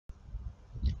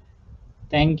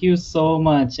Thank you so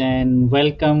much, and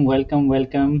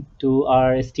welcome to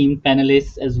our esteemed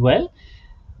panelists as well.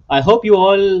 I hope you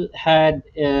all had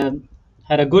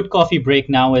a good coffee break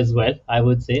now as well. I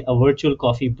would say a virtual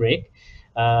coffee break.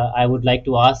 I would like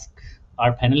to ask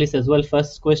our panelists as well.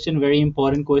 First question, very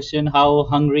important question: how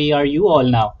hungry are you all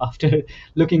now after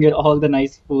looking at all the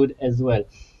nice food as well?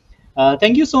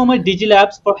 Thank you so much,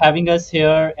 Digilabs, for having us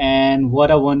here, and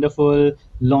what a wonderful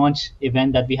launch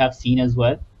event that we have seen as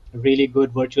well. A really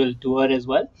good virtual tour as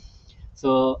well.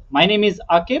 So, my name is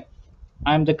Akib.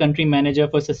 I'm the country manager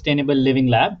for Sustainable Living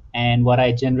Lab, and what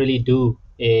I generally do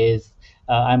is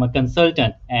I'm a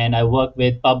consultant and I work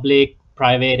with public,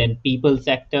 private, and people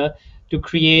sector to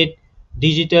create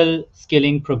digital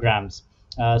skilling programs.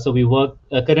 So we work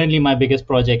currently. My biggest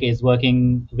project is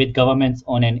working with governments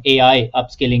on an AI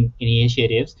upskilling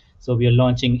initiatives. So we are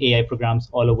launching AI programs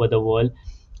all over the world.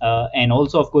 And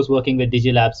also, of course, working with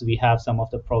Digilabs, we have some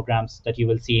of the programs that you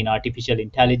will see in artificial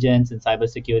intelligence and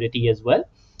cybersecurity as well.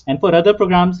 And for other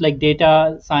programs like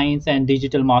data science and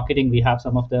digital marketing, we have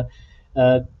some of the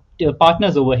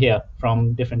partners over here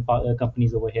from different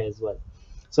companies over here as well.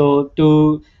 So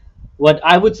to what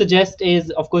I would suggest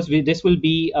is, of course, this will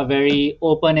be a very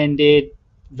open-ended,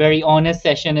 very honest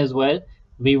session as well.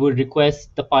 We would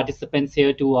request the participants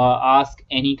here to ask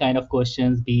any kind of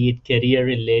questions, be it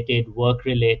career-related,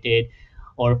 work-related,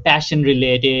 or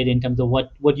passion-related in terms of what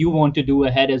you want to do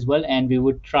ahead as well, and we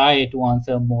would try to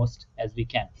answer most as we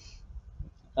can.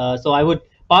 So I would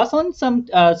pass on some,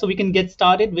 so we can get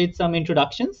started with some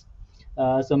introductions.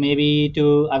 So maybe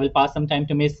I will pass some time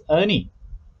to Miss Ernie.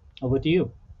 Over to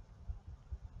you.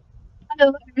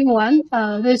 Hello, everyone.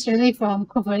 This is Jenny from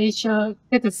Code Asia.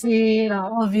 Good to see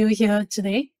all of you here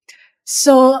today.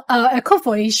 So at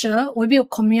Code Asia, we build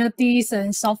communities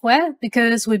and software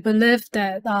because we believe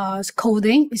that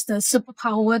coding is the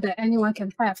superpower that anyone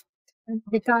can have.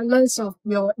 Regardless of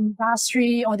your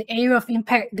industry or the area of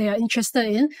impact they are interested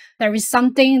in, there is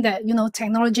something that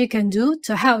technology can do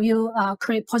to help you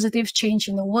create positive change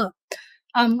in the world.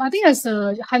 I think as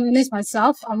a Hainanese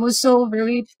myself, I'm also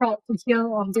very proud to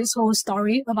hear of this whole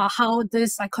story about how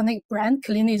this iconic brand,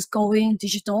 Kalini, is going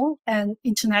digital and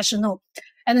international.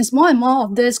 And as more and more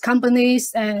of these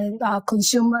companies and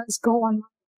consumers go on,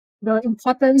 the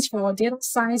importance for data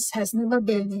science has never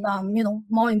been,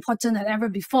 more important than ever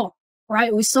before,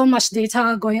 right? With so much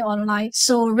data going online.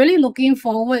 So really looking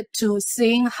forward to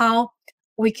seeing how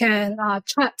we can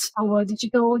chart our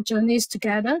digital journeys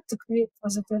together to create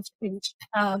positive change.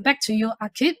 Back to you,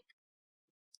 Akib.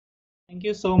 Thank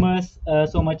you so much,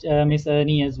 Miss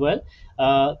Ernie, as well.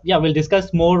 Yeah, we'll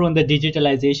discuss more on the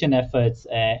digitalization efforts,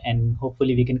 and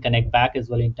hopefully we can connect back as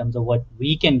well in terms of what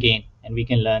we can gain and we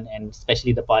can learn, and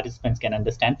especially the participants can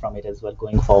understand from it as well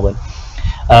going forward.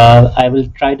 I will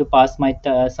try to pass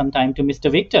some time to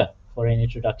Mr. Victor for an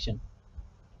introduction.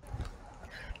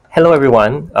 Hello,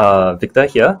 everyone. Victor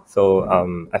here. So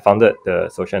I founded the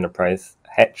social enterprise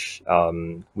Hatch.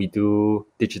 We do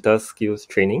digital skills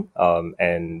training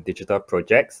and digital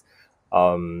projects.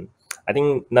 I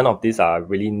think none of these are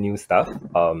really new stuff.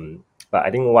 But I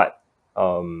think what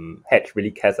Hatch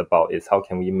really cares about is how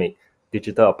can we make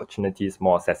digital opportunities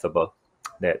more accessible.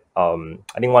 That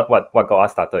I think what got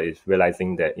us started is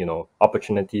realizing that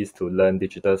opportunities to learn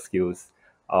digital skills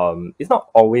it's not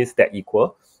always that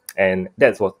equal. And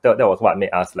that was what made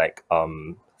us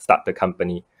start the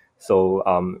company. So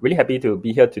really happy to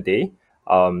be here today.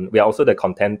 We are also the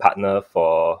content partner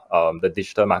for the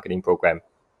digital marketing program,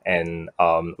 and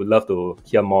would love to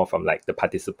hear more from the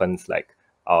participants, what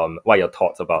are your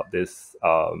thoughts about this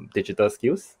digital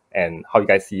skills and how you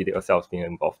guys see yourselves being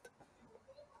involved.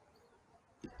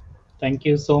 Thank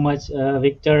you so much,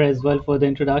 Victor, as well for the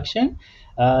introduction.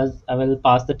 I will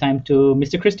pass the time to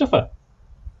Mr. Christopher.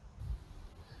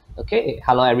 Okay,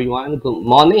 hello everyone. Good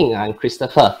morning. I'm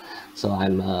Christopher. So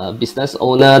I'm a business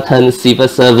owner turned civil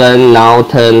servant, now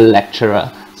turned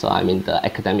lecturer. So I'm in the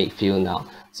academic field now.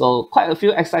 So quite a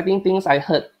few exciting things I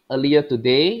heard earlier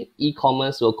today.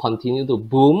 E-commerce will continue to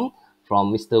boom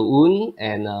from Mr. Woon,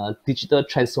 and digital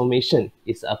transformation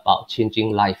is about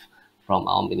changing life from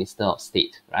our Minister of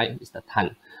State, right, Mr.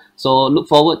 Tan. So look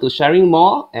forward to sharing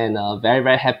more, and very,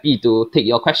 very happy to take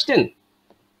your question.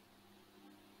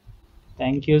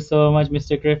 Thank you so much,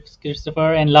 Mr.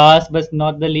 Christopher. And last but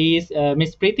not the least,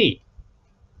 Miss Preeti.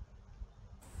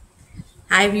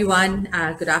 Hi, everyone.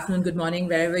 Good afternoon, good morning,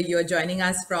 wherever you're joining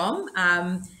us from.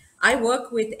 I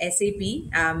work with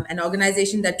SAP, an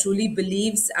organization that truly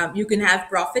believes you can have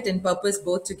profit and purpose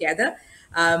both together.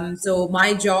 So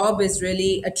my job is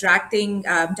really attracting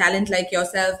talent like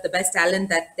yourself, the best talent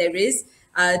that there is,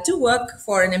 to work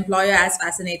for an employer as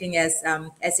fascinating as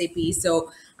SAP.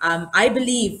 So I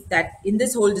believe that in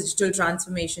this whole digital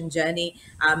transformation journey,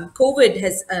 COVID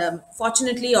has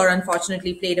fortunately or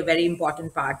unfortunately played a very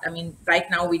important part. I mean, right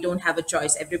now we don't have a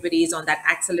choice. Everybody is on that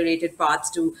accelerated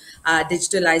path to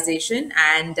digitalization,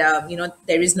 and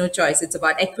there is no choice. It's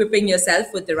about equipping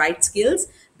yourself with the right skills,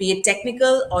 be it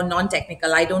technical or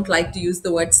non-technical. I don't like to use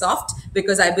the word soft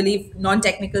because I believe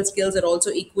non-technical skills are also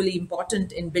equally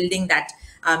important in building that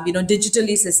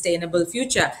digitally sustainable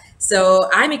future. So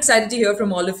I'm excited to hear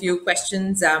from all of you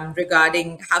questions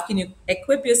regarding how can you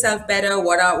equip yourself better,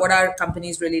 what are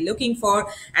companies really looking for,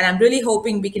 and I'm really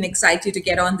hoping we can excite you to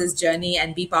get on this journey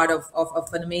and be part of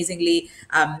an amazingly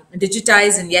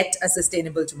digitized and yet a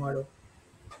sustainable tomorrow.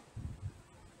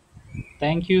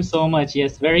 Thank you so much.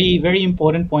 Yes, very, very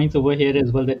important points over here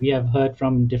as well that we have heard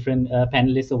from different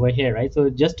panelists over here, right? So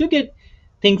just to get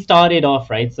things started off,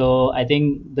 right? So I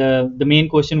think the main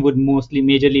question would mostly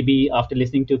majorly be after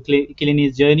listening to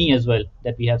Kilini's journey as well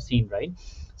that we have seen, right?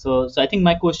 So I think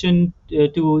my question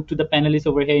to the panelists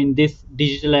over here in this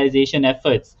digitalization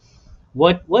efforts,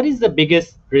 what is the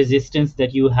biggest resistance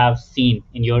that you have seen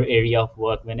in your area of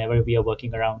work whenever we are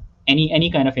working around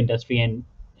any kind of industry, and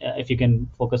if you can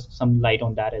focus some light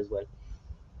on that as well.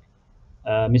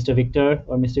 Mr. Victor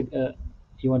or Mr.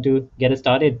 You want to get us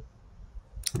started?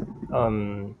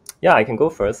 Yeah, I can go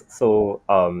first. So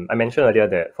I mentioned earlier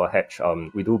that for Hatch,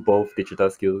 we do both digital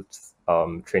skills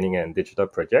training and digital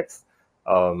projects.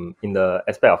 In the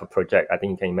aspect of a project, I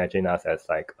think you can imagine us as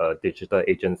like a digital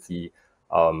agency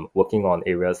working on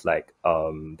areas like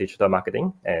digital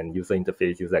marketing and user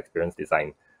interface, user experience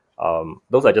design.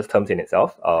 Those are just terms in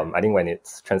itself. I think when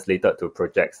it's translated to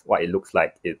projects, what it looks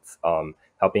like, it's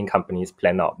helping companies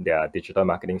plan out their digital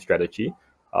marketing strategy,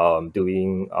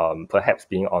 doing perhaps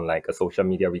being on like a social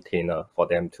media retainer for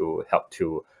them to help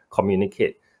to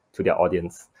communicate to their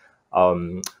audience.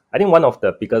 I think one of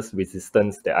the biggest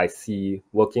resistance that I see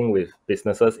working with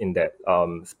businesses in that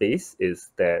space is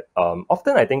that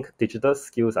often I think digital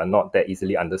skills are not that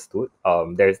easily understood.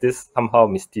 There's this somehow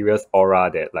mysterious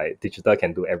aura that like digital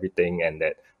can do everything and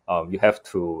that you have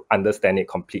to understand it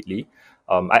completely.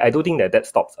 I do think that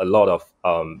stops a lot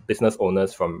of business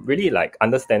owners from really like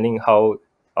understanding how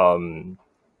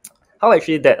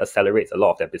actually that accelerates a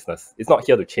lot of their business. It's not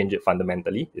here to change it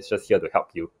fundamentally. It's just here to help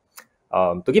you.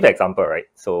 To give an example, right?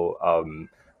 So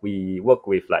we work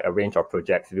with like a range of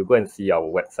projects. If you go and see our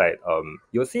website,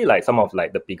 you'll see like some of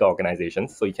like the bigger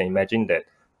organizations. So you can imagine that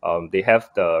they have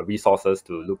the resources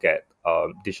to look at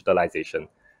digitalization.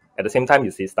 At the same time,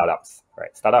 you see startups,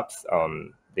 right? Startups,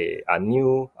 they are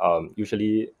new.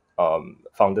 Usually,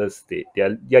 founders they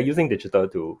are using digital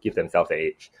to give themselves an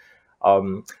edge.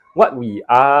 What we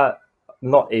are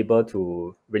not able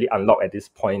to really unlock at this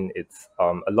point, it's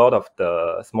a lot of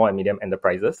the small and medium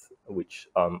enterprises, which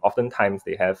oftentimes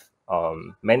they have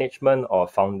management or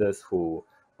founders who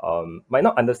might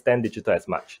not understand digital as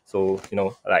much. So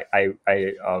like I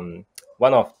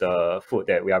one of the food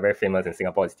that we are very famous in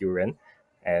Singapore is durian,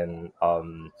 and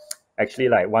actually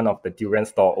like one of the durian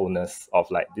store owners of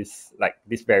like this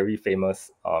very famous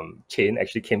chain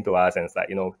actually came to us and it's like,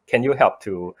 can you help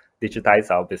to digitize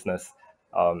our business?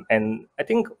 And I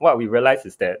think what we realized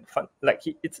is that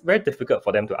it's very difficult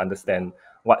for them to understand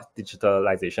what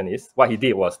digitalization is. What he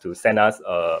did was to send us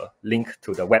a link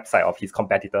to the website of his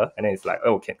competitor, and then it's like,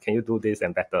 oh, can you do this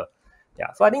and better?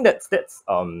 Yeah, so I think that's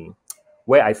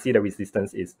where I see the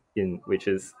resistance is in, which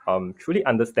is truly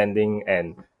understanding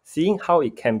and seeing how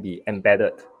it can be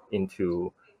embedded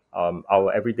into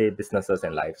our everyday businesses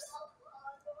and lives.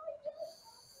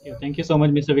 Yeah, thank you so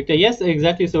much, Mr. Victor. Yes,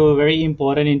 exactly. So very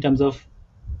important in terms of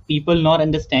people not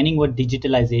understanding what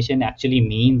digitalization actually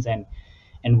means and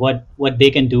what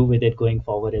they can do with it going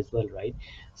forward as well, right?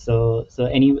 So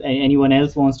anyone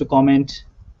else wants to comment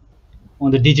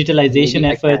on the digitalization Maybe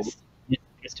I can efforts? Yes,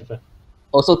 Christopher.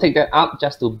 also take that up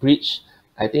just to bridge.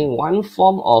 I think one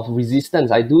form of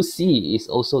resistance I do see is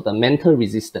also the mental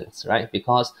resistance, right?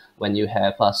 Because when you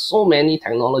have so many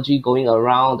technology going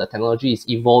around, the technology is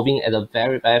evolving at a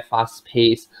very, very fast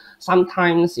pace.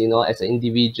 Sometimes, as an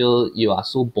individual, you are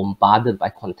so bombarded by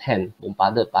content,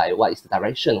 bombarded by what is the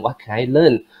direction, what can I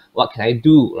learn, what can I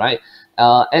do, right?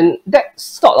 And that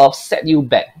sort of set you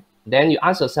back. Then you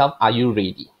ask yourself, are you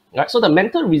ready? Right? So the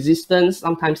mental resistance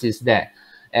sometimes is there.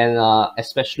 And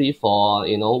especially for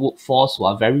workforce who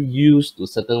are very used to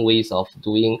certain ways of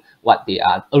doing what they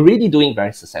are already doing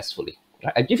very successfully,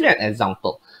 Right? I give you an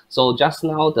example. So just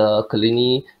now, the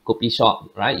Kalini Kopi Shop,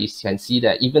 right? You can see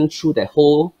that even through the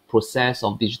whole process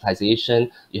of digitization,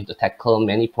 you have to tackle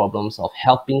many problems of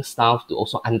helping staff to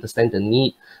also understand the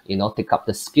need, take up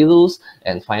the skills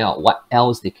and find out what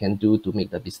else they can do to make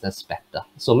the business better.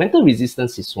 So mental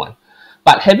resistance is one.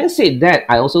 But having said that,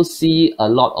 I also see a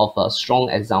lot of a strong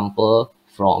example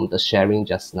from the sharing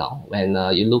just now. When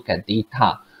you look at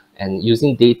data and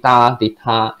using data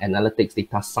analytics,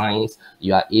 data science,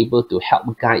 you are able to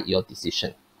help guide your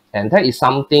decision. And that is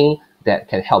something that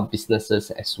can help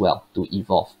businesses as well to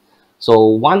evolve. So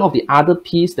one of the other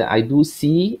piece that I do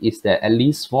see is that at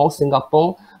least for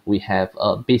Singapore, we have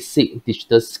a basic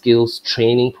digital skills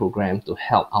training program to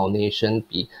help our nation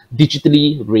be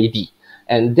digitally ready.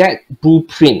 And that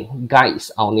blueprint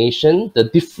guides our nation, the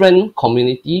different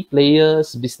community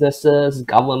players, businesses,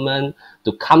 government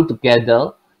to come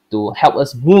together to help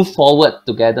us move forward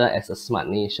together as a smart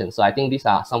nation. So I think these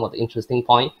are some of the interesting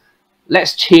points.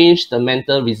 Let's change the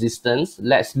mental resistance.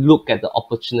 Let's look at the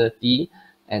opportunity,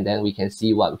 and then we can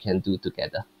see what we can do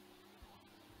together.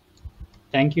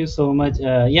 Thank you so much.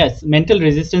 Yes, mental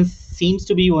resistance seems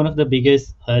to be one of the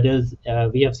biggest hurdles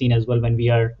we have seen as well when we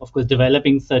are, of course,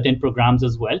 developing certain programs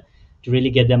as well to really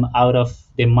get them out of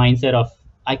the mindset of,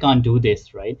 I can't do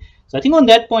this, right? So I think on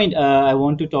that point, I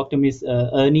want to talk to Miss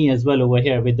Ernie as well over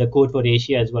here with the Code for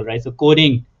Asia as well, right? So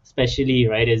coding especially,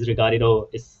 right, is regarded, oh,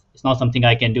 it's not something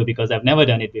I can do because I've never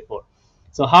done it before.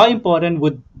 So how important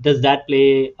does that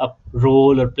play a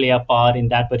role or play a part in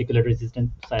that particular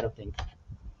resistance side of things?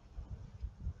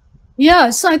 Yeah,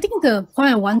 so I think the point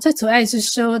I wanted to add is to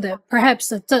show that perhaps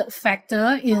the third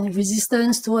factor in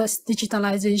resistance towards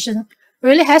digitalization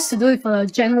really has to do with a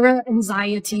general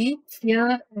anxiety,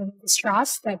 fear, and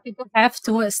distrust that people have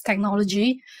towards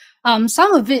technology.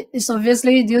 Some of it is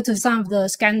obviously due to some of the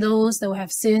scandals that we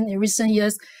have seen in recent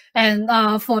years. And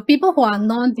for people who are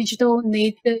non-digital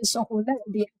natives or who lack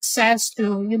the access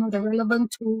to, the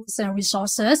relevant tools and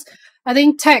resources, I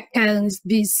think tech can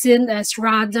be seen as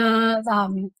rather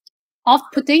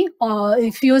off-putting, or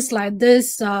it feels like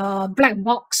this black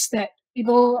box that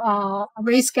people are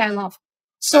very scared of.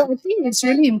 So I think it's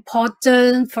really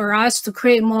important for us to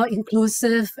create more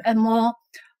inclusive and more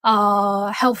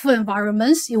helpful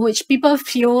environments in which people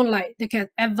feel like they can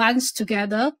advance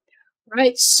together,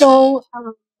 right? So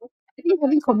I think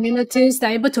having communities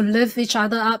that are able to lift each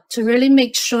other up to really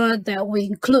make sure that we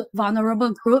include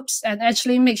vulnerable groups and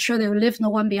actually make sure that we leave no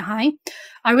one behind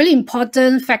are really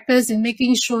important factors in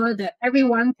making sure that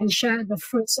everyone can share the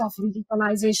fruits of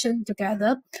digitalization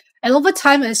together. And over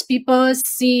time, as people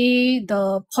see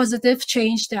the positive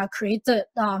change that are created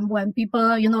when people,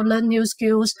 learn new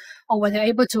skills or when they're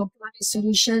able to apply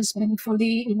solutions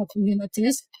meaningfully in the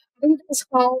communities, I think that's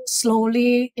how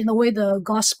slowly, in a way, the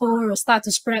gospel will start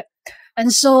to spread.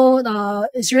 And so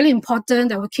it's really important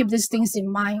that we keep these things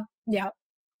in mind. Yeah.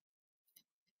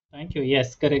 Thank you.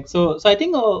 Yes, correct. So I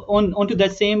think onto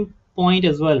that same point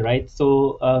as well, right?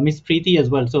 So Miss Preeti as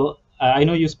well. So I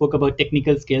know you spoke about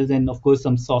technical skills and of course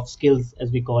some soft skills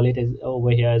as we call it as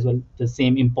over here as well. The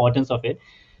same importance of it.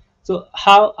 So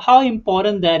how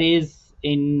important that is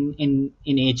in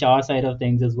HR side of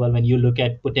things as well when you look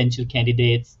at potential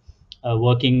candidates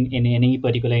working in any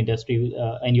particular industry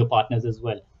and your partners as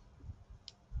well.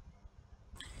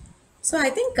 So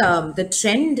I think the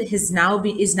trend is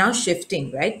now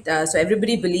shifting, right? So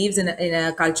everybody believes in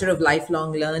a culture of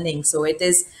lifelong learning. So it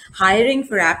is hiring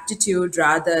for attitude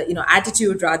rather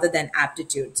than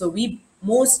aptitude. So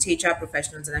most HR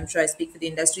professionals, and I'm sure I speak for the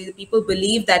industry, the people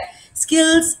believe that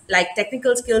skills like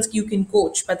technical skills you can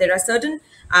coach, but there are certain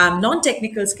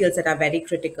non-technical skills that are very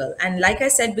critical. And like I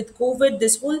said, with COVID,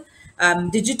 this whole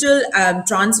digital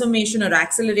transformation or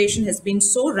acceleration has been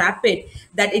so rapid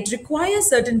that it requires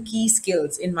certain key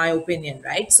skills, in my opinion,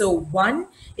 right? So one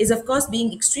is, of course,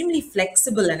 being extremely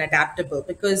flexible and adaptable,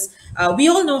 because we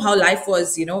all know how life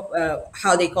was,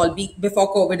 how they call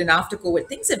before COVID and after COVID.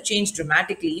 Things have changed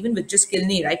dramatically, even with just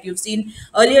Kilni, right? You've seen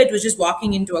earlier it was just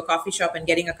walking into a coffee shop and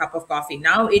getting a cup of coffee.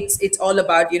 Now it's all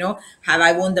about, have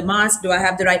I worn the mask? Do I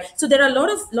have the right? So there are a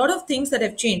lot of things that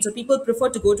have changed. So people prefer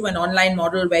to go to an online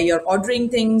model where you're ordering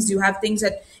things. You have things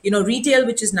at, retail,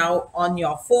 which is now on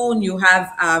your phone. You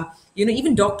have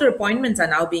even doctor appointments are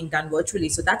now being done virtually.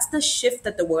 So that's the shift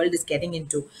that the world is getting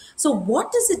into. So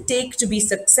what does it take to be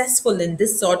successful in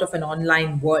this sort of an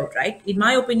online world, right? In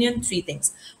my opinion, three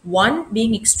things. One,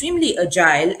 being extremely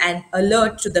agile and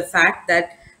alert to the fact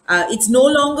that it's no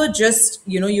longer just,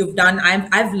 you've done,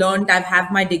 I've learned, I've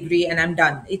have my degree and I'm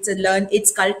done.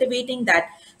 It's cultivating that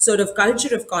sort of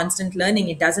culture of constant learning.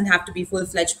 It doesn't have to be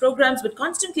full-fledged programs, but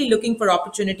constantly looking for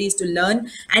opportunities to learn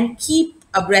and keep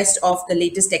abreast of the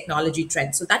latest technology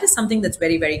trends. So that is something that's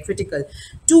very, very critical.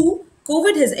 Two,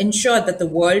 COVID has ensured that the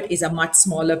world is a much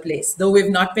smaller place. Though we've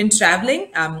not been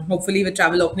traveling, hopefully with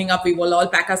travel opening up, we will all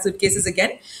pack our suitcases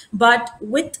again. But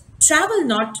with travel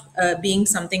not being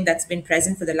something that's been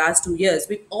present for the last 2 years,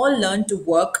 we've all learned to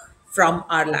work from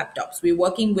our laptops. We're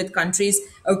working with countries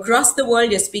across the world.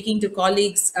 You're speaking to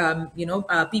colleagues,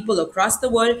 people across the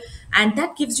world, and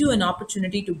that gives you an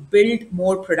opportunity to build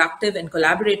more productive and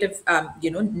collaborative,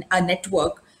 a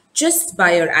network just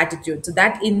by your attitude. So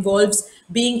that involves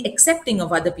being accepting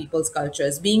of other people's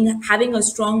cultures, being having a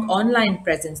strong online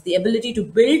presence, the ability to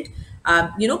build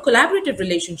collaborative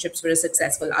relationships for a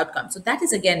successful outcome. So that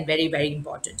is again very, very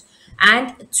important.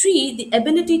 And three, the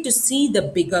ability to see the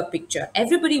bigger picture.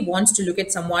 Everybody wants to look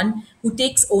at someone who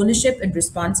takes ownership and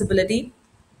responsibility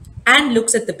and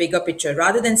looks at the bigger picture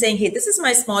rather than saying, hey, this is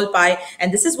my small pie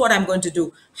and this is what I'm going to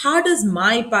do. How does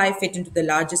my pie fit into the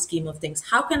larger scheme of things?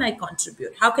 How can I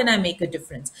contribute? How can I make a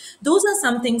difference? Those are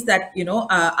some things that,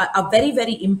 are very,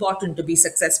 very important to be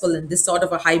successful in this sort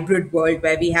of a hybrid world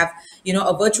where we have,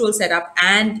 a virtual setup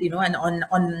and,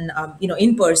 an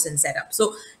in-person setup.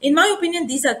 So in my opinion,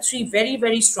 these are three very,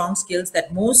 very strong skills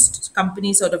that most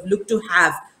companies sort of look to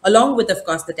have, along with, of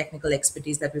course, the technical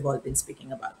expertise that we've all been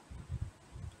speaking about.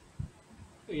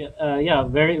 Yeah,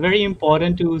 very, very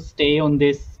important to stay on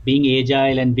this being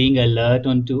agile and being alert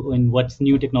on what's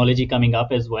new technology coming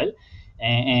up as well,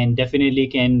 and definitely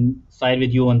can side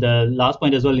with you on the last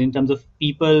point as well in terms of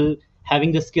people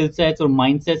having the skill sets or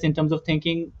mindsets in terms of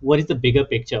thinking what is the bigger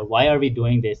picture, why are we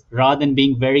doing this, rather than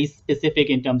being very specific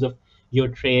in terms of your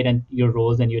trade and your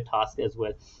roles and your tasks as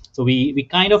well. So we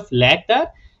kind of lack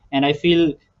that, and I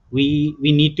feel we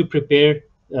need to prepare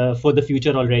for the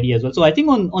future already as well. So I think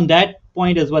on that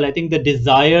point as well, I think the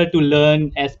desire to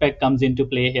learn aspect comes into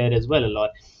play here as well a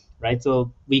lot, right?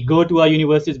 So we go to our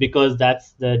universities because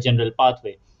that's the general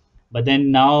pathway, but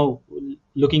then now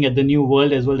looking at the new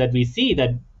world as well, that we see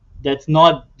that that's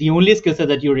not the only skill set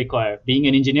that you require. Being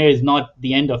an engineer is not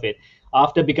the end of it.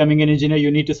 After becoming an engineer,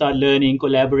 you need to start learning,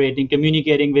 collaborating,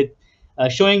 communicating with,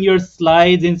 showing your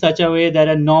slides in such a way that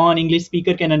a non-English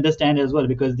speaker can understand as well,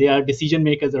 because they are decision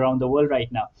makers around the world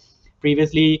right now.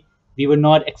 Previously, we were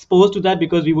not exposed to that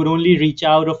because we would only reach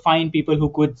out or find people who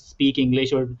could speak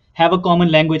English or have a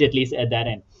common language at least at that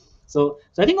end. So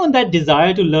I think on that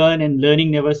desire to learn, and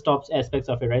learning never stops aspects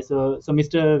of it, right? So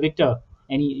Mr. Victor,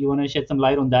 you want to shed some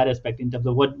light on that aspect in terms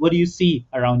of what do you see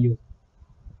around you?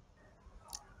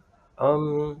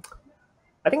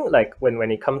 I think like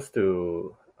when it comes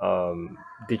to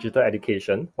digital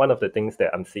education, one of the things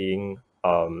that I'm seeing,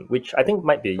 which I think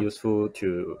might be useful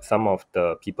to some of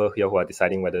the people here who are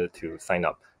deciding whether to sign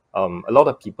up. A lot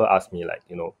of people ask me like,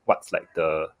 what's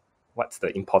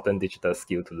the important digital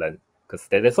skill to learn? Because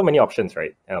there's so many options,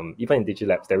 right? Even in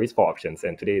Digilabs, there is 4 options,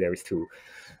 and today there is 2.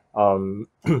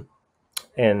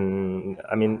 And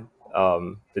I mean,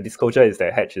 the disclosure is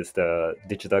that Hatch is the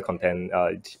digital content,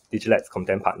 Digilabs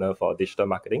content partner for digital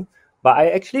marketing. But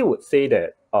I actually would say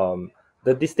that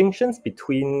the distinctions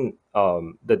between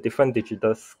the different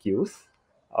digital skills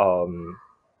are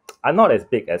not as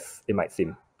big as it might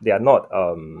seem. They are not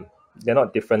they're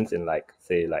not different in like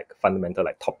say like fundamental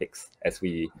like topics as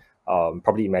we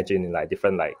probably imagine in like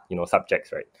different like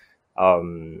subjects, right?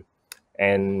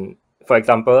 And for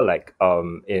example, like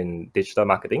in digital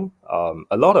marketing,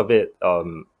 a lot of it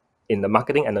in the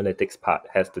marketing analytics part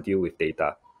has to deal with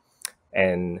data.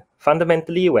 And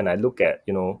fundamentally, when I look at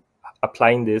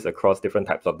applying this across different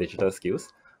types of digital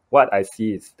skills, what I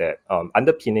see is that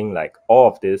underpinning like all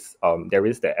of this, there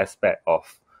is the aspect of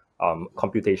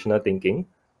computational thinking.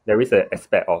 There is an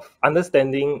aspect of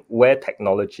understanding where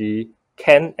technology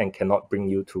can and cannot bring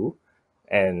you to,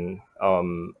 and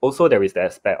also there is the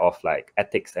aspect of like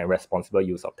ethics and responsible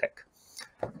use of tech.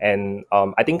 And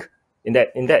I think in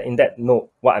that note,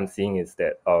 what I'm seeing is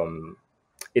that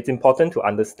it's important to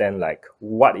understand like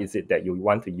what is it that you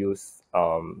want to use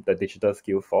the digital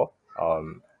skill for.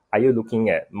 Are you looking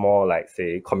at more like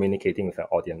say communicating with an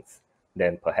audience?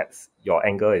 Then perhaps your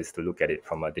angle is to look at it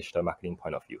from a digital marketing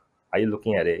point of view. Are you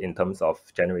looking at it in terms of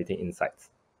generating insights?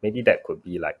 Maybe that could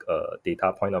be like a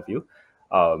data point of view.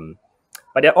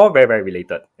 But they're all very, very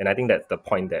related. And I think that's the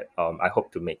point that I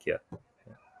hope to make here.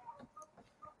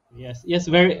 Yes,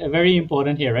 very, very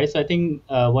important here, right? So I think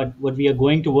what we are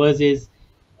going towards is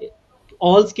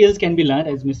all skills can be learned,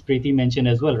 as Ms. Preeti mentioned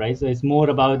as well, right? So it's more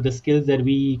about the skills that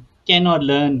we cannot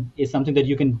learn is something that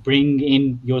you can bring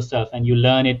in yourself, and you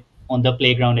learn it on the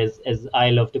playground, as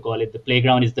I love to call it. The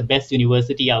playground is the best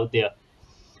university out there.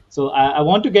 So I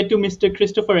want to get to Mr.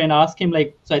 Christopher and ask him,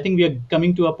 like, so I think we are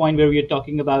coming to a point where we are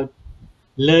talking about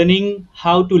learning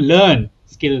how to learn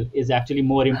skill is actually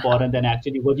more important than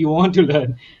actually what you want to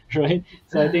learn, right?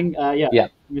 So I think, Yeah.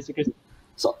 Mr. Chris.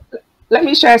 So let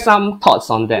me share some thoughts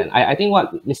on that. I think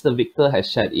what Mr. Victor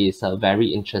has shared is very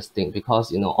interesting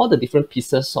because, you know, all the different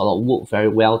pieces sort of work very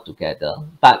well together.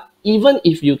 But even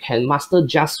if you can master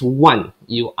just one,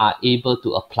 you are able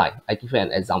to apply. I give you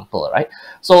an example, right?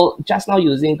 So just now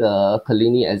using the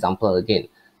Kalini example again,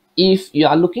 if you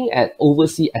are looking at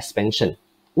overseas expansion,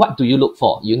 what do you look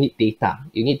for? You need data.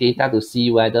 You need data to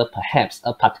see whether perhaps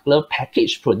a particular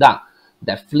packaged product,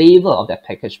 that flavor of that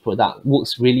packaged product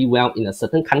works really well in a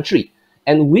certain country.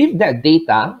 And with that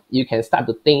data, you can start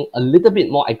to think a little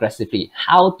bit more aggressively.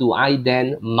 How do I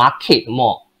then market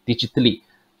more digitally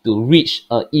to reach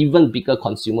an even bigger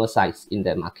consumer size in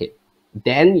that market?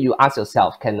 Then you ask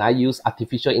yourself, can I use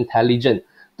artificial intelligence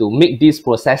to make this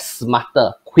process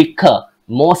smarter, quicker,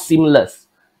 more seamless?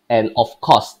 And of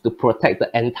course, to protect the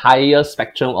entire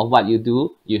spectrum of what you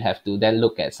do, you have to then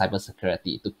look at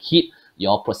cybersecurity to keep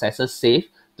your processes safe,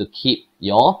 to keep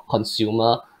your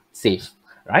consumer safe,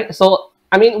 right? So,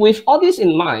 I mean, with all this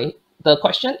in mind, the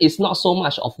question is not so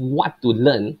much of what to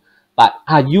learn, but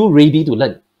are you ready to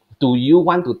learn? Do you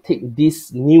want to take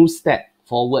this new step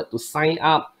forward to sign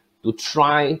up, to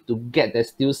try to get the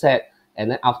skill set,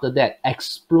 and then after that,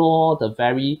 explore the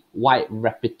very wide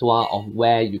repertoire of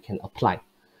where you can apply?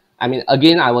 I mean,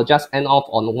 again, I will just end off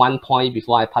on one point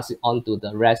before I pass it on to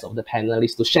the rest of the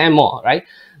panelists to share more, right?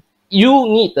 You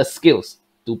need the skills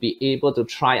to be able to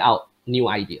try out new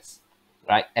ideas,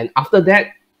 right? And after that,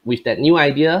 with that new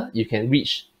idea, you can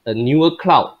reach a newer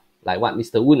cloud, like what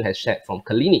Mr. Woon has shared from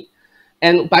Kalini.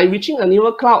 And by reaching a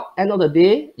newer cloud, end of the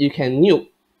day, you can nuke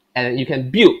and you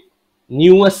can build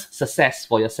newest success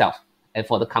for yourself and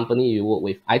for the company you work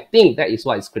with. I think that is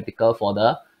what is critical for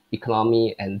the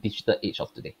economy and digital age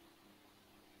of today.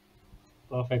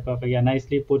 Perfect. Yeah,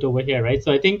 nicely put over here, right?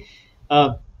 So I think,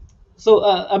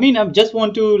 I mean, I just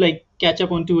want to like catch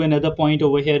up onto another point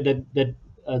over here that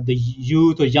the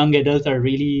youth or young adults are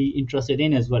really interested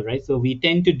in as well, right? So we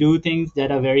tend to do things that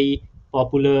are very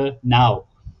popular now,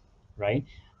 right?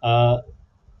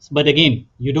 But again,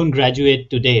 you don't graduate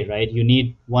today, right? You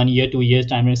need 1 year, 2 years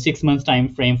time, or 6 months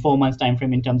time frame, 4 months time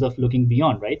frame in terms of looking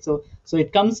beyond, right? So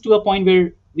it comes to a point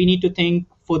where we need to think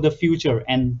for the future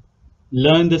and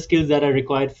learn the skills that are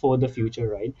required for the future,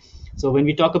 right? So when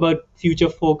we talk about future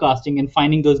forecasting and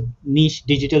finding those niche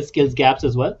digital skills gaps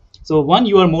as well, so one,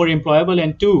 you are more employable,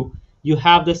 and two, you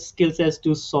have the skill sets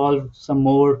to solve some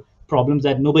more problems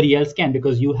that nobody else can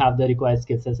because you have the required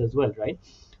skill sets as well, right?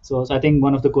 So I think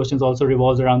one of the questions also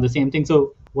revolves around the same thing.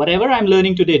 So whatever I'm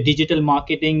learning today, digital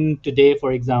marketing today,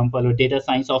 for example, or data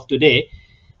science of today,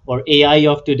 or AI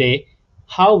of today,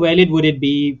 how valid would it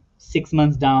be 6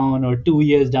 months down or 2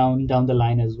 years down the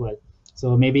line as well?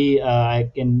 So maybe I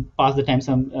can pass the time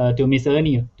to Miss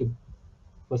Ernie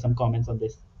for some comments on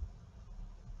this.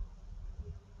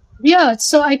 Yeah,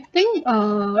 so I think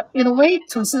in a way,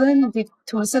 to a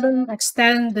certain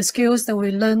extent, the skills that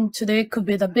we learn today could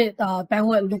be a bit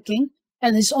backward looking,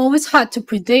 and it's always hard to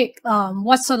predict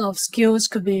what sort of skills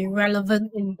could be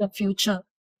relevant in the future.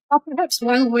 Or perhaps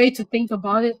one way to think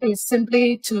about it is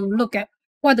simply to look at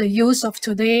what the youth of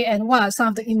today and what are some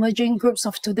of the emerging groups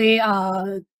of today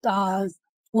are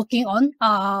working on.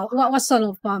 What sort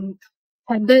of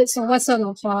habits or what sort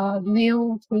of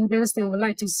new changes they would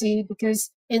like to see,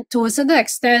 because to a certain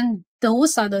extent,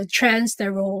 those are the trends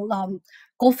that will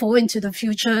go forward into the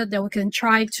future that we can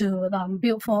try to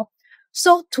build for.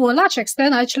 So to a large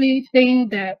extent, I actually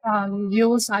think that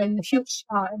youths are in a huge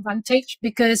advantage,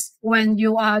 because when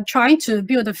you are trying to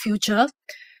build the future,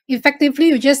 effectively,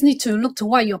 you just need to look to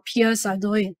what your peers are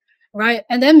doing, right?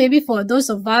 And then maybe for those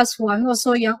of us who are not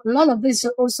so young, a lot of this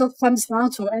also comes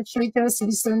down to actually just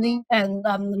listening and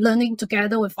learning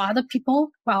together with other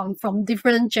people from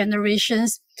different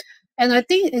generations. And I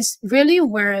think it's really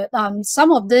where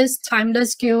some of these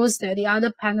timeless skills that the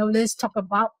other panelists talk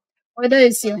about, whether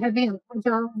it's in having an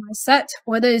agile mindset,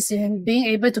 whether it's in being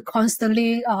able to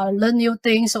constantly learn new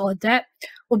things or adapt,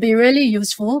 would be really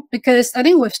useful. Because I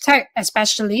think with tech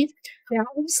especially, there are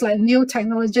always like new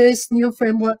technologies, new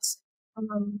frameworks.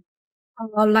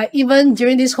 Like even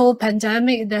during this whole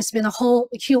pandemic, there's been a whole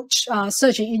huge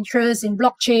surge in interest in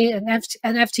blockchain and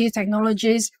NFT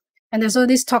technologies. And there's all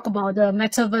this talk about the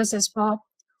metaverse as well.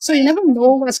 So you never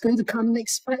know what's going to come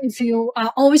next. But if you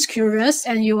are always curious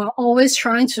and you are always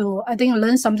trying to, I think,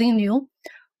 learn something new,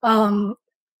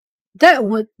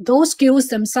 those skills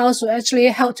themselves will actually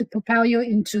help to propel you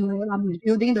into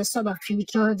building the sort of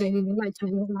future that you would like to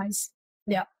realize.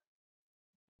 Yeah.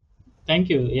 Thank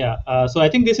you. Yeah. So I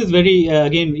think this is very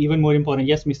again even more important.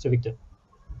 Yes, Mr. Victor.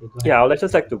 Go ahead. Yeah, I would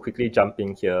just like to quickly jump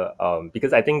in here,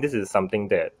 because I think this is something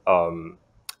that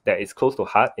that is close to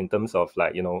heart in terms of,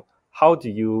 like, how do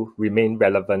you remain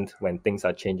relevant when things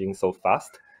are changing so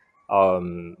fast?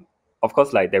 Um, of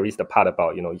course, like, there is the part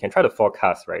about, you can try to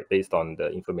forecast, right, based on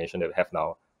the information that we have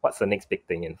now. What's the next big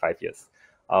thing in 5 years?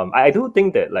 I do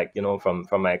think that, like, from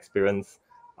my experience,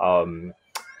 um,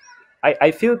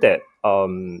 I feel that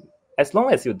as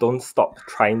long as you don't stop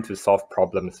trying to solve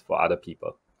problems for other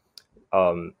people,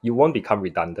 you won't become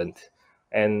redundant.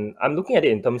 And I'm looking at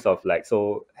it in terms of, like,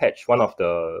 so Hedge, one of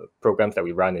the programs that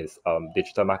we run is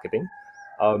digital marketing.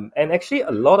 And actually,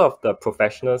 a lot of the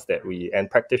professionals and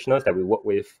practitioners that we work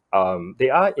with, they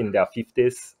are in their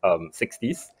 50s,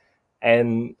 60s.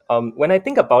 And when I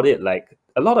think about it, like,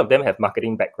 a lot of them have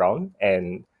marketing background.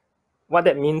 And what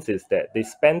that means is that they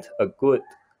spent a good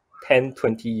 10,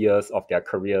 20 years of their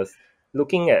careers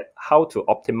looking at how to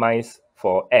optimize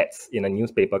for ads in a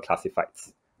newspaper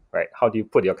classifieds, right? How do you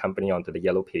put your company onto the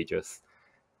yellow pages?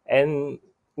 And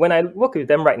when I work with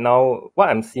them right now, what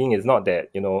I'm seeing is not that,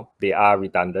 they are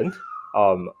redundant.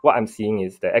 What I'm seeing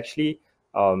is that actually,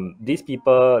 these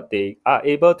people, they are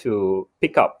able to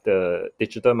pick up the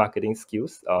digital marketing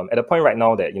skills, at a point right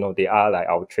now that, they are like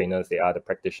our trainers, they are the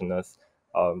practitioners,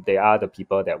 they are the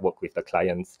people that work with the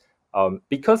clients,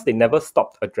 because they never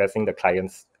stopped addressing the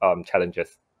client's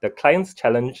challenges. The client's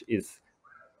challenge is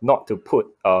not to put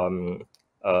the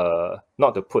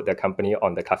company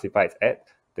on the classifieds ad.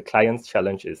 The client's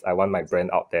challenge is, I want my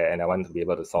brand out there, and I want to be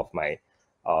able to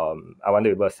I want to be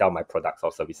able to sell my products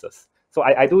or services. So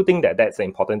I do think that that's an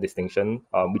important distinction.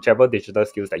 Whichever digital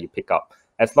skills that you pick up,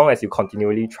 as long as you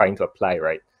continually trying to apply,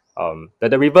 right?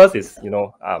 The reverse is,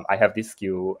 I have this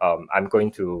skill, I'm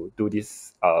going to do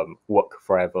this work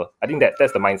forever. I think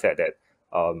that's the mindset that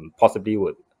possibly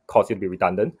would cause you to be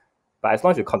redundant. But as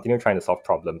long as you continue trying to solve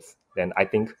problems, then I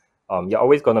think you're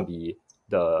always going to be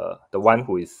the one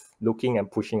who is looking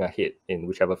and pushing ahead in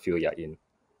whichever field you're in.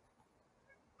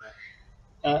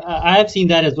 I have seen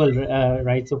that as well,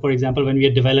 right? So, for example, when we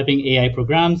are developing AI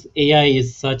programs, AI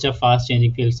is such a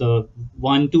fast-changing field. So,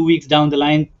 1, 2 weeks down the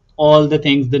line, all the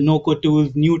things, the no-code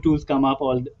tools, new tools come up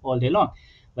all day long.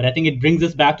 But I think it brings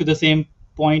us back to the same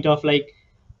point of, like,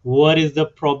 what is the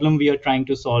problem we are trying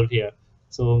to solve here?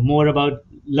 So, more about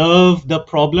love the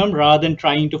problem rather than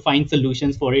trying to find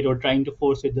solutions for it or trying to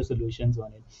force with the solutions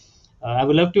on it. I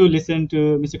would love to listen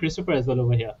to Mr. Christopher as well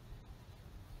over here.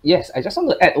 Yes, I just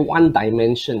want to add one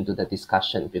dimension to the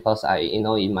discussion because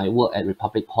in my work at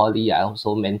Republic Poly, I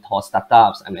also mentor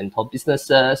startups, I mentor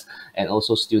businesses, and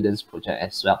also students project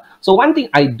as well. So one thing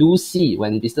I do see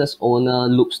when business owner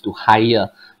looks to hire,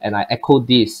 and I echo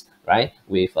this, right,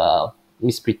 with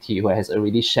Miss Pretty, who has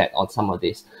already shared on some of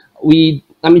this.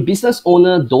 Business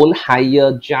owner don't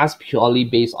hire just purely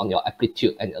based on your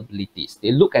aptitude and abilities.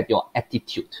 They look at your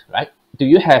attitude, right? Do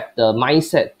you have the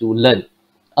mindset to learn?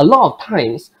 A lot of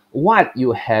times, what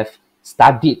you have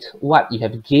studied, what you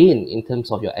have gained in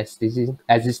terms of your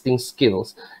existing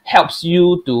skills helps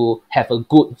you to have a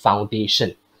good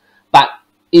foundation. But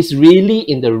it's really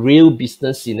in the real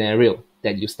business scenario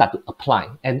that you start to apply.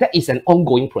 And that is an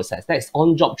ongoing process. That is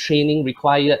on-job training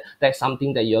required. That's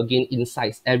something that you gain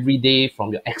insights every day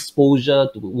from your exposure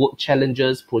to work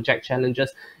challenges, project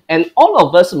challenges. And all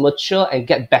of us mature and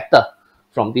get better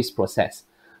from this process.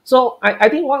 So I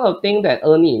think one of the things that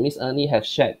Miss Ernie has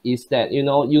shared is that, you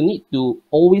need to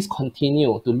always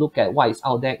continue to look at what is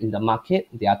out there in the market.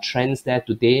 There are trends there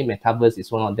today. Metaverse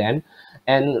is one of them.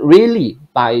 And really,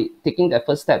 by taking that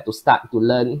first step to start to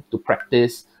learn, to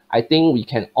practice, I think we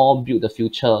can all build the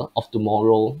future of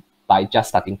tomorrow by just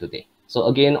starting today. So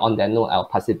again, on that note, I'll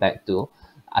pass it back to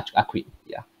Akwit.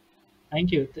 Yeah.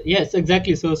 Thank you. Yes,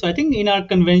 exactly. So I think in our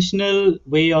conventional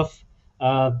way of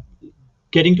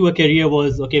getting to a career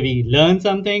was, okay, we learn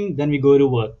something, then we go to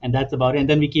work, and that's about it, and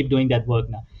then we keep doing that work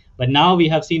now. But now we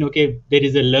have seen, okay, there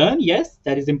is a learn, yes,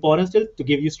 that is important still to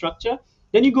give you structure.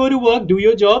 Then you go to work, do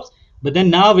your jobs, but then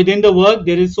now within the work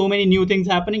there is so many new things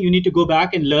happening. You need to go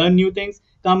back and learn new things,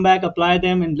 come back, apply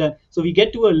them, and learn. So we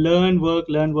get to a learn work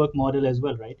model as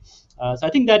well, right? So I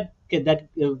think that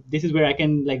this is where I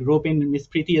can like rope in Miss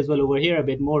Preeti as well over here a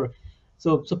bit more.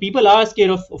 So people are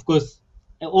scared of course,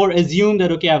 or assume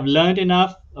that, okay, I've learned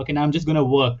enough, okay, now I'm just going to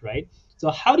work, right?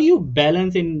 So how do you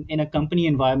balance in a company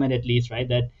environment, at least, right,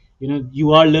 that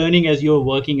you are learning as you're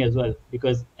working as well?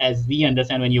 Because as we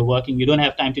understand, when you're working, you don't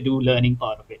have time to do learning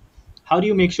part of it. How do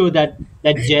you make sure that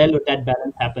that gel or that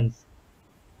balance happens?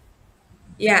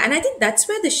 Yeah, and I think that's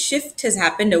where the shift has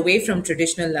happened away from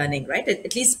traditional learning, right?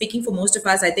 At least speaking for most of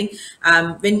us, I think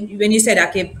when you said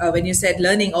Akib, when you said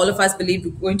learning, all of us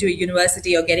believed going to a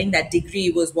university or getting that degree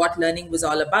was what learning was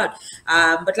all about.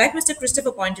 But like Mr.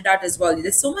 Christopher pointed out as well,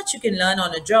 there's so much you can learn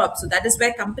on a job. So that is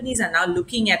where companies are now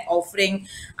looking at offering,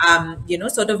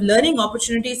 sort of learning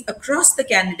opportunities across the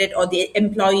candidate or the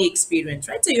employee experience,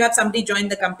 right? So you have somebody join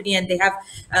the company and they have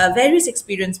various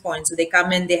experience points. So they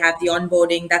come in, they have the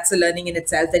onboarding, that's the learning in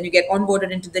itself. Then you get onboarded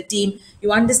into the team,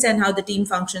 you understand how the team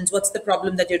functions, what's the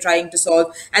problem that you're trying to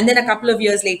solve. And then a couple of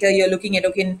years later, you're looking at,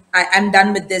 okay, I'm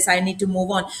done with this, I need to move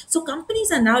on. So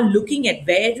companies are now looking at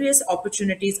various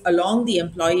opportunities along the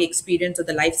employee experience or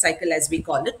the life cycle, as we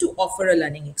call it, to offer a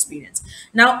learning experience.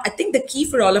 Now, I think the key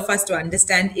for all of us to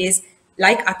understand is,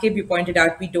 like Akib, you pointed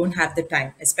out, we don't have the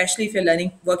time, especially if you're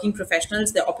learning, working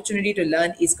professionals, the opportunity to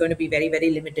learn is going to be very, very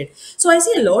limited. So I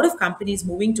see a lot of companies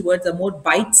moving towards a more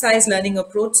bite-sized learning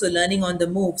approach. So learning on the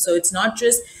move. So it's not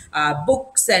just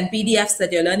books and PDFs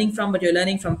that you're learning from, but you're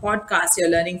learning from podcasts, you're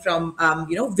learning from,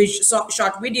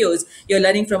 short videos, you're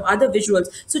learning from other visuals.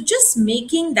 So just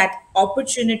making that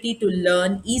opportunity to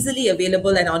learn easily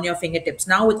available and on your fingertips.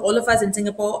 Now, with all of us in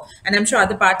Singapore, and I'm sure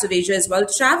other parts of Asia as well,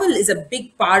 travel is a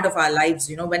big part of our lives.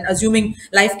 When assuming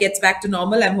life gets back to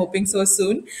normal, I'm hoping so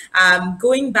soon,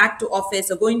 going back to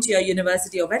office or going to your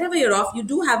university or wherever you're off, you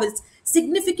do have a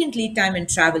significant lead time in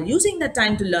travel. Using that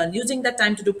time to learn, using that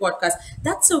time to do podcasts,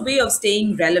 that's a way of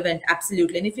staying relevant.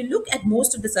 Absolutely. And if you look at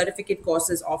most of the certificate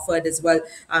courses offered as well,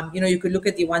 you could look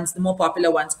at the more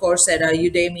popular ones, Coursera,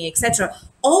 Udemy, etc.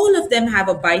 All of them have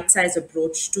a bite-sized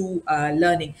approach to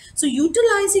learning. So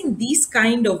utilizing these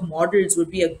kind of models would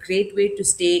be a great way to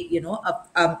stay,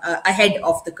 ahead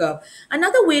of the curve.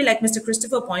 Another way, like Mr.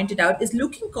 Christopher pointed out, is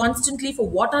looking constantly for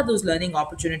what are those learning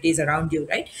opportunities around you,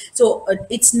 right? So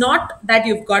it's not that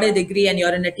you've got a degree and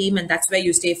you're in a team and that's where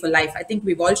you stay for life. I think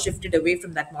we've all shifted away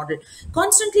from that model.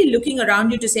 Constantly looking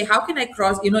around you to say, how can I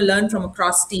learn from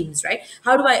across teams, right?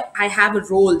 How do I have a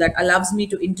role that allows me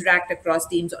to interact across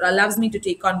teams or allows me to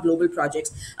take on global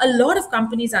projects? A lot of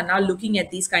companies are now looking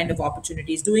at these kind of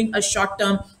opportunities, doing a short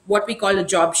term, what we call a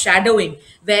job shadowing,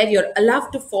 where you're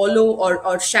allowed to follow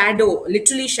or shadow,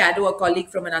 literally shadow a colleague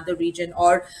from another region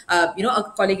or, a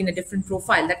colleague in a different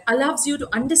profile that allows you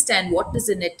to understand what is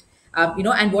in it,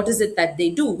 and what is it that they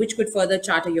do, which could further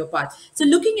charter your path. So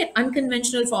looking at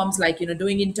unconventional forms like,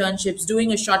 doing internships,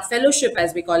 doing a short fellowship,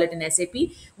 as we call it in SAP,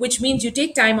 which means you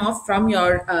take time off from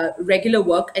your regular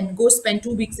work and go spend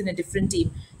 2 weeks in a different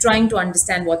team, trying to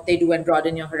understand what they do and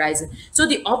broaden your horizon. So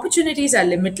the opportunities are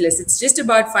limitless. It's just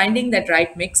about finding that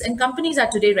right mix. And companies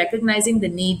are today recognizing the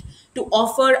need to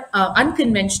offer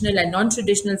unconventional and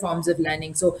non-traditional forms of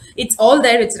learning. So it's all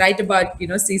there. It's right about,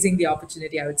 seizing the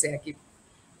opportunity, I would say, Akib.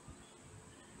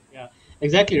 Yeah,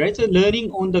 exactly right. So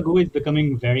learning on the go is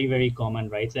becoming very, very common,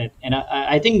 right? And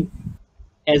I think,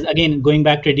 as again going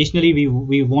back, traditionally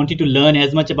we wanted to learn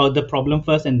as much about the problem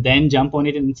first and then jump on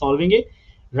it and solving it.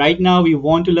 Right now we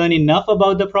want to learn enough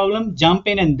about the problem, jump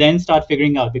in, and then start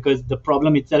figuring out, because the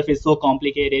problem itself is so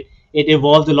complicated. It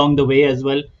evolves along the way as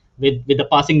well, with the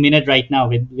passing minute right now,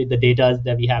 with the data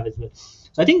that we have as well.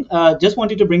 So I think just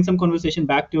wanted to bring some conversation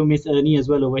back to Miss Ernie as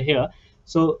well over here.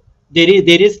 So there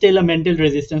is still a mental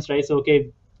resistance, right? So okay,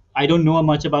 I don't know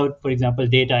much about, for example,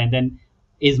 data, and then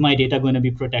is my data going to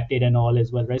be protected and all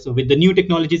as well, right? So with the new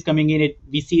technologies coming in,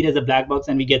 we see it as a black box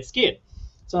and we get scared.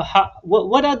 So how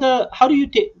do you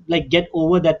get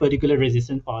over that particular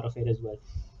resistant part of it as well?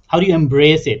 How do you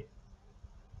embrace it,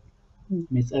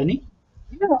 Miss Ernie?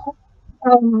 Yeah.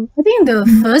 I think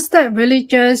the first step really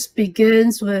just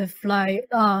begins with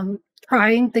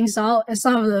trying things out, as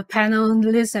some of the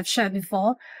panelists have shared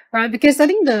before, right? Because I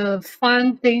think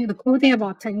the cool thing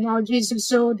about technology is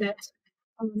also that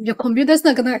your computer's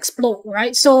not gonna explode,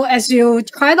 right? So as you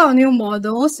try out new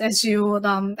models, as you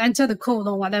enter the code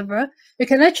or whatever, you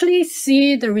can actually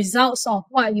see the results of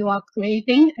what you are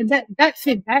creating, and that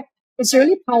feedback is a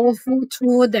really powerful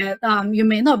tool that you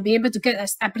may not be able to get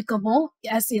as applicable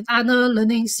as in other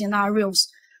learning scenarios.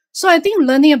 So I think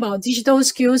learning about digital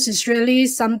skills is really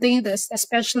something that's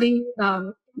especially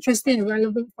interesting and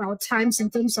relevant for our times, in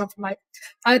terms of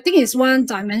I think it's one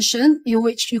dimension in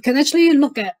which you can actually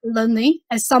look at learning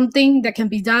as something that can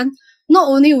be done not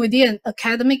only within an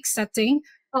academic setting,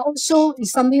 but also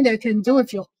it's something that you can do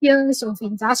with your peers or with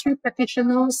industry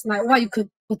practitioners, like what you could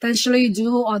potentially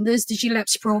do on this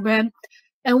DigiLabs program.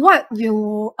 And what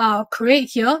you create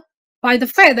here, by the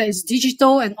fact that it's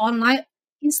digital and online,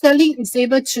 instantly is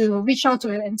able to reach out to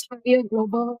an entire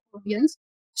global audience.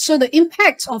 So the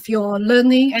impact of your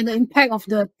learning and the impact of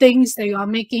the things that you are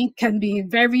making can be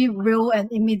very real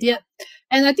and immediate.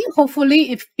 And I think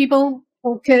hopefully if people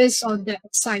focus on the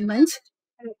excitement,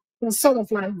 the sort of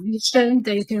like vision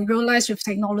that you can realize with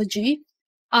technology,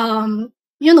 I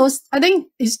think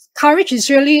courage is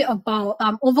really about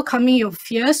overcoming your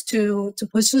fears to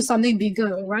pursue something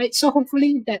bigger, right? So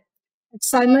hopefully that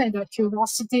excitement and that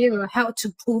curiosity will help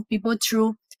to pull people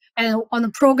through. And on a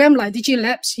program like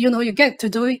DigiLabs, you get to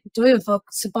do it with a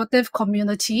supportive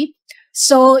community.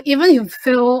 So even if you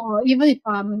fail, or even if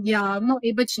you're not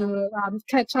able to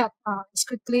catch up as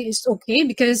quickly, it's okay,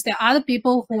 because there are other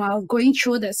people who are going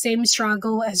through the same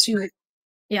struggle as you.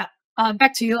 Yeah.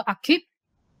 Back to you, Akib.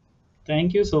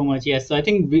 Thank you so much. Yes, so I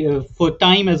think for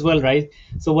time as well, right?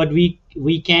 So what we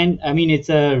can, I mean, it's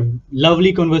a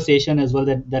lovely conversation as well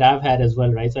that I've had as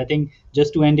well, right? So I think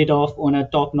just to end it off on a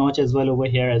top notch as well over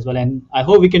here as well, and I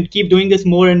hope we can keep doing this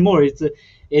more and more. It's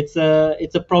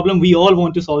a problem we all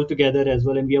want to solve together as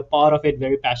well, and we are part of it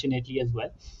very passionately as well.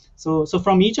 So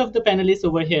from each of the panelists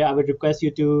over here, I would request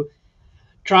you to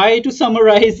try to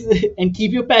summarize and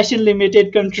keep your passion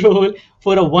limited control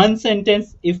for a one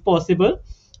sentence if possible,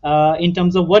 in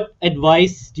terms of what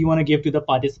advice do you want to give to the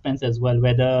participants as well,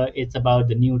 whether it's about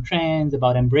the new trends,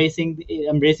 about embracing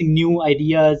new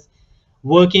ideas,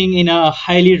 working in a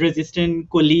highly resistant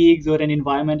colleagues or an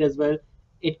environment as well.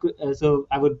 So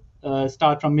I would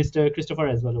start from Mr. Christopher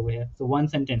as well over here. So one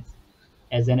sentence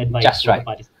as an advice Just for the right.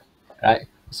 participants. Right.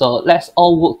 So let's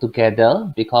all work together,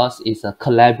 because it's a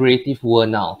collaborative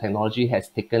world now. Technology has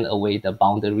taken away the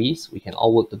boundaries. We can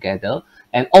all work together,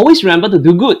 and always remember to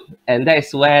do good. And that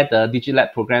is where the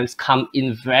DigiLab programs come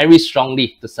in very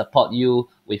strongly to support you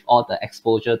with all the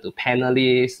exposure to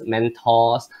panelists,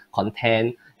 mentors,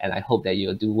 content. And I hope that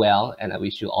you'll do well, and I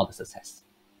wish you all the success.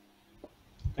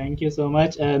 Thank you so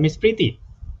much. Miss Preeti.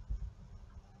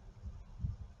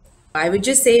 I would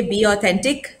just say be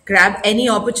authentic, grab any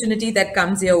opportunity that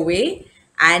comes your way,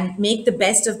 and make the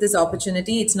best of this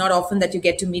opportunity. It's not often that you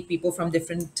get to meet people from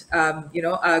different,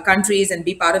 countries and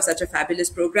be part of such a fabulous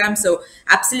program. So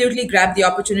absolutely grab the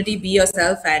opportunity, be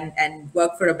yourself, and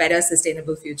work for a better,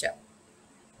 sustainable future.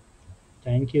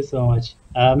 Thank you so much.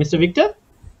 Mr. Victor?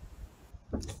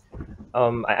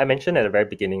 I mentioned at the very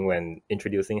beginning when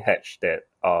introducing Hatch that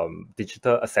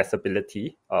digital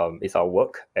accessibility is our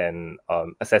work, and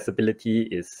accessibility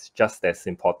is just as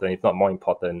important, if not more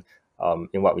important,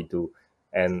 in what we do.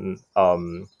 And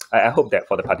I hope that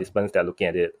for the participants that are looking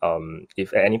at it,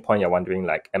 if at any point you're wondering,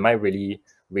 like, am I really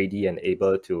ready and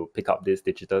able to pick up these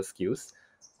digital skills?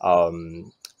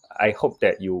 I hope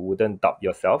that you wouldn't doubt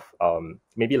yourself.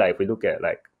 Maybe like if we look at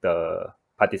like the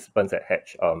participants at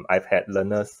Hatch, I've had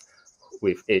learners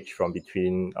with age from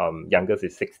between youngest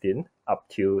is 16 up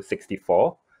to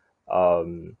 64,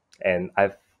 and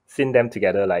I've seen them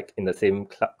together like in the same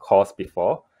course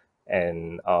before,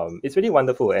 and it's really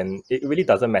wonderful. And it really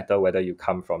doesn't matter whether you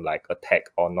come from like a tech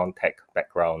or non-tech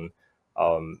background.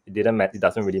 It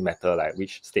doesn't really matter like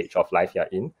which stage of life you're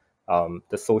in.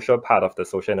 The social part of the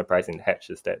social enterprise in Hatch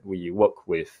is that we work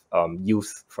with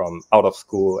youth from out of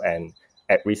school and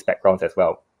at-risk backgrounds as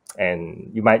well. And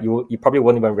you probably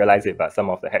won't even realize it, but some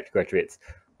of the Hatch graduates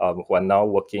who are now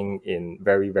working in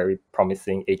very, very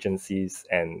promising agencies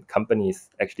and companies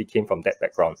actually came from that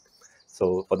background.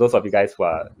 So for those of you guys who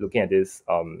are looking at this,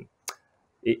 there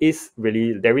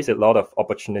is a lot of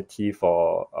opportunity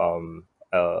for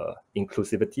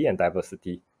inclusivity and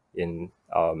diversity in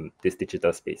this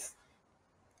digital space.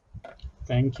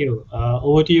 Thank you.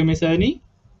 Over to you, Miss Ernie.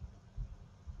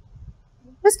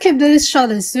 Let's keep this short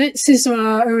and sweet since we're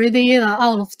already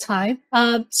out of time.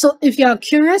 So if you're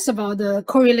curious about the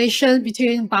correlation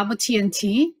between bubble tea and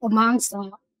tea, amongst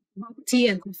bubble tea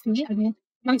and coffee,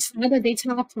 amongst other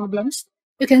data problems,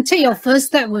 you can take your first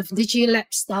step with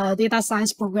DigiLabs data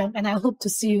science program, and I hope to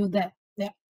see you there. Yeah.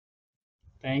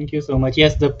 Thank you so much.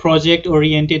 Yes, the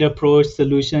project-oriented approach,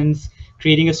 solutions,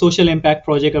 creating a social impact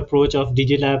project approach of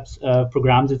DigiLabs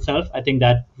programs itself, I think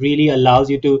that really allows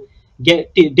you to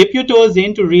dip your toes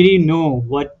in to really know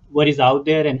what is out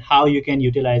there and how you can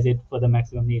utilize it for the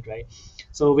maximum need, right?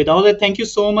 So with all that, thank you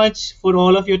so much for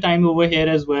all of your time over here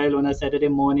as well on a Saturday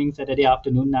morning, Saturday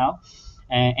afternoon now,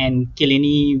 and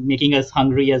Kilini making us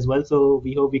hungry as well. So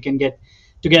we hope we can get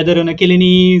together on a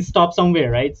Kilini stop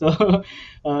somewhere, right? So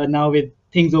now with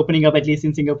things opening up, at least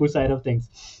in Singapore side of things.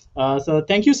 So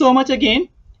thank you so much again.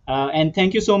 And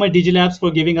thank you so much, DigiLabs,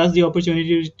 for giving us the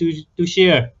opportunity to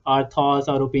share our thoughts,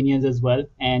 our opinions as well,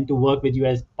 and to work with you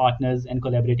as partners and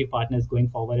collaborative partners going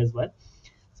forward as well.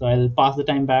 So I'll pass the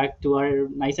time back to our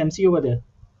nice MC over there.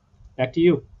 Back to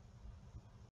you.